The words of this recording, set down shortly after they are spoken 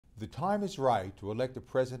The time is right to elect a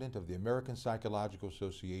president of the American Psychological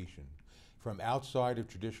Association from outside of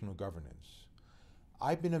traditional governance.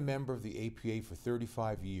 I've been a member of the APA for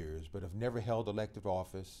 35 years, but have never held elective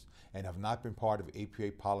office and have not been part of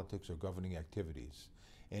APA politics or governing activities.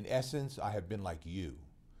 In essence, I have been like you.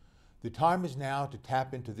 The time is now to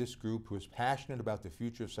tap into this group who is passionate about the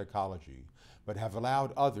future of psychology, but have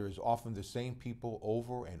allowed others, often the same people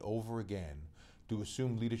over and over again, to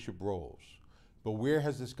assume leadership roles. But where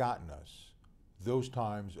has this gotten us? Those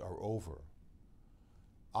times are over.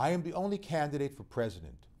 I am the only candidate for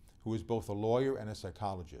president who is both a lawyer and a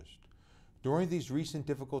psychologist. During these recent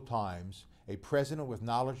difficult times, a president with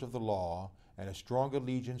knowledge of the law and a strong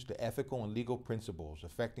allegiance to ethical and legal principles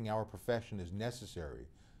affecting our profession is necessary.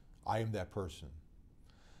 I am that person.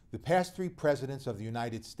 The past 3 presidents of the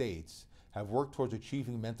United States have worked towards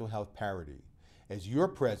achieving mental health parity. As your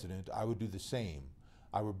president, I would do the same.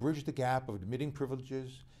 I will bridge the gap of admitting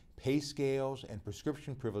privileges, pay scales, and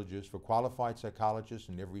prescription privileges for qualified psychologists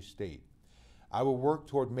in every state. I will work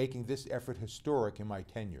toward making this effort historic in my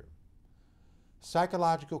tenure.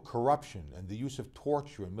 Psychological corruption and the use of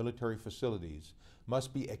torture in military facilities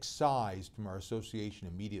must be excised from our association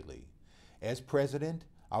immediately. As president,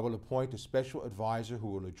 I will appoint a special advisor who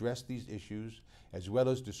will address these issues, as well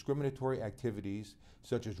as discriminatory activities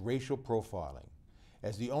such as racial profiling.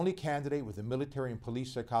 As the only candidate with a military and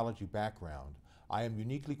police psychology background, I am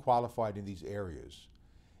uniquely qualified in these areas.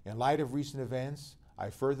 In light of recent events, I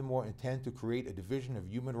furthermore intend to create a division of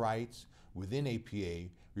human rights within APA,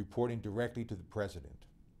 reporting directly to the President.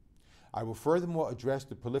 I will furthermore address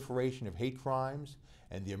the proliferation of hate crimes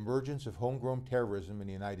and the emergence of homegrown terrorism in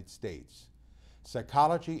the United States.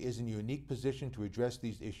 Psychology is in a unique position to address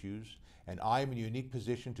these issues, and I am in a unique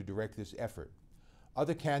position to direct this effort.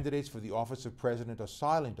 Other candidates for the office of president are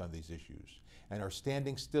silent on these issues and are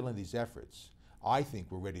standing still in these efforts. I think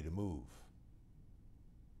we're ready to move.